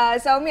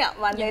സൗമ്യ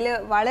വന്നതില്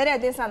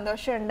വളരെയധികം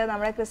സന്തോഷമുണ്ട്.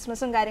 നമ്മുടെ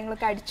ക്രിസ്മസും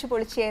കാര്യങ്ങളൊക്കെ അടിച്ചു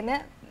പൊളിച്ചതിന്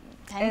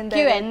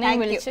എന്നെ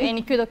വിളിച്ചു,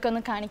 എനിക്കും ഇതൊക്കെ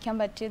ഒന്ന് കാണിക്കാൻ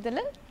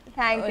പറ്റിയതില്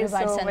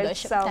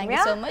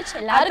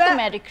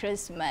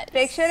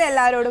പ്രേക്ഷകർ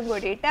എല്ലാവരോടും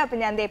കൂടിയിട്ട്. അപ്പൊ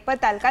ഞാൻ ഇപ്പൊ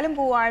തൽക്കാലം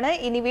പോവാണ്.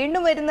 ഇനി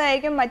വീണ്ടും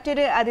വരുന്നതായിരിക്കും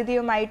മറ്റൊരു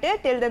അതിഥിയുമായിട്ട്.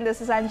 Till then,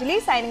 this is Anjali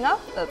signing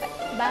off.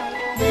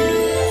 Bye.